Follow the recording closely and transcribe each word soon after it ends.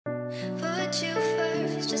Put you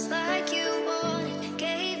first, just like you wanted.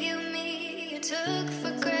 Gave you me, you took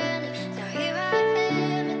for granted. Now here I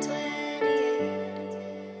am at 28.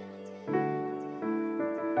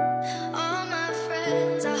 All my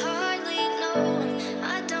friends, I hardly know them.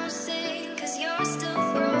 I don't sing, cause you're still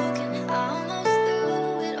broken. I almost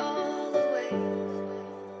threw it all away.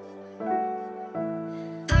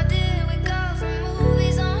 How did we go from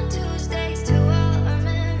movies on Tuesdays to all our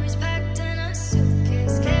memories packed in a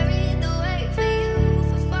suitcase? Carried the weight for you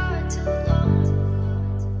for far too long.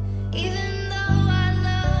 Even though I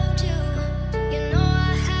loved you, you know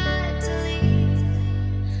I had to leave.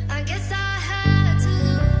 I guess I had to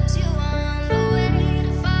lose you on the way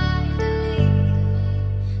to finally.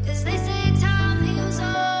 Cause they say time heals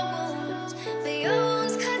all wounds, but your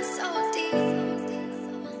wounds cut so deep.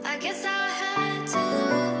 I guess I had to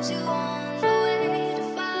lose you on the way to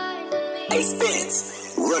finding me. Hey,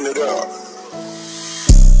 Spence, run it up.